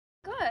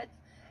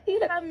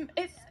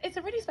It's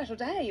a really special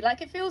day.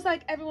 Like, it feels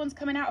like everyone's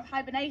coming out of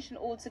hibernation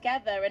all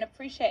together and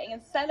appreciating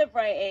and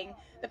celebrating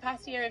the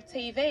past year of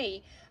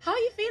TV. How are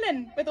you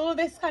feeling with all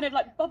this kind of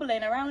like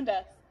bubbling around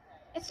us?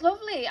 It's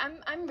lovely.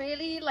 I'm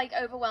really like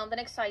overwhelmed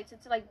and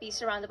excited to like be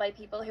surrounded by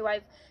people who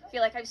I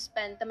feel like I've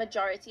spent the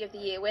majority of the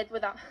year with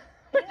without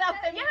them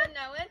even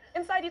knowing.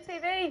 Inside your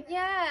TV.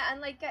 Yeah,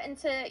 and like getting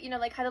to, you know,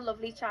 like had a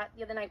lovely chat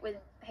the other night with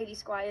Hayley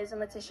Squires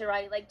and Letitia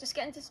Wright, like just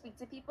getting to speak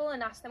to people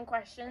and ask them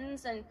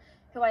questions and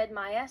who I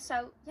admire.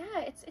 So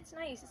yeah, it's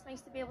nice. It's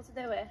nice to be able to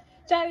do it.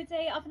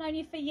 Jodie, I've known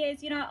you for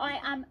years. You know, I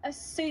am a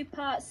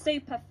super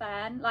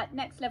fan, like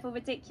next level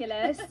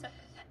ridiculous.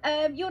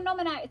 You're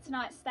nominated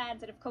tonight,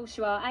 Standard, of course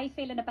you are. How are you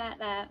feeling about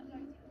that?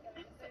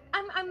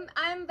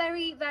 I'm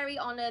very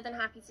honoured and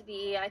happy to be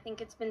here. I think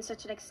it's been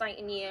such an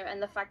exciting year,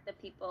 and the fact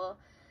that people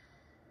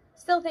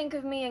still think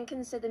of me and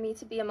consider me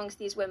to be amongst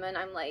these women,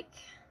 I'm like,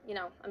 you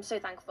know, I'm so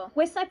thankful.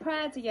 We're so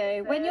proud of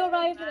you. When you're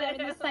over there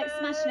in the States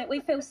smashing it,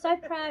 we feel so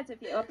proud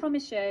of you, I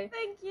promise you.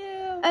 Thank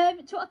you.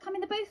 Do you want to come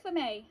in the booth with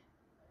me?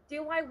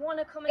 Do I want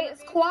to come in?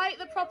 It's quite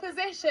the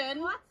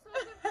proposition. What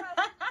sort of present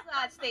is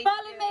that, Stacey?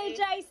 Follow me,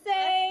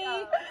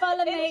 JC.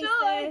 Follow me,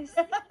 sis.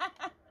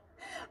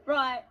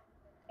 Right.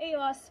 Here you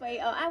are,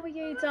 sweetheart. How are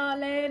you,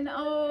 darling?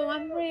 Oh,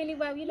 I'm really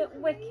well. You look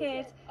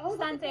wicked. Oh,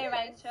 stand here,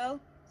 Rachel.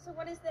 So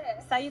what is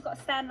this? So you've got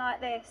to stand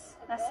like this.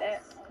 That's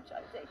it.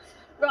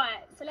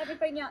 Right, so let me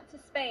bring you up to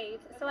speed.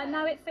 So I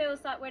know it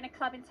feels like we're in a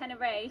club in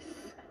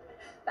Tenerife,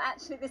 but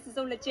actually this is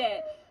all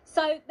legit.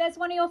 So there's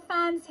one of your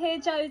fans here,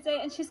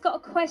 Jodie, and she's got a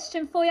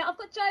question for you. I've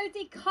got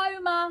Jodie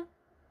COMER.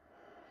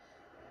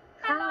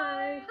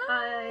 Hi,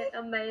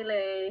 I'm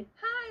Maylee.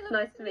 Hi,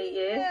 Nice to meet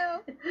you.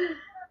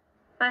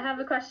 I have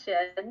a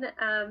question.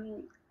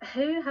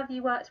 Who have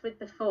you worked with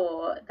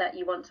before that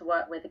you want to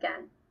work with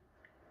again?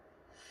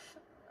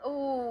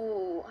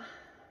 Oh,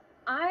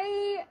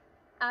 I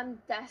am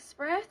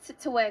desperate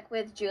to work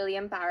with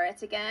Julian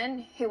Barrett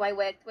again, who I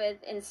worked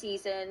with in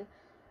season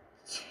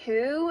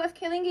 2 of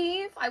Killing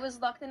Eve. I was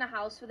locked in a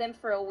house with him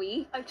for a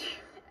week.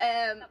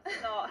 Oh,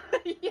 not.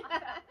 Yeah.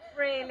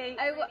 Really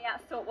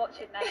outthought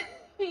watching that.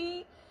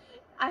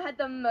 I had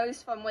the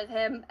most fun with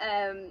him,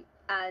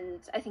 and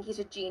I think he's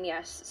a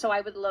genius. So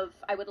I would love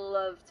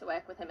to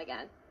work with him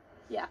again.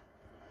 Yeah.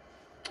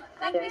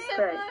 Thank you so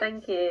much.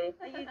 Thank you.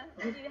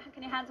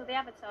 Can you handle the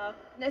avatar?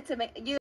 No, to make you.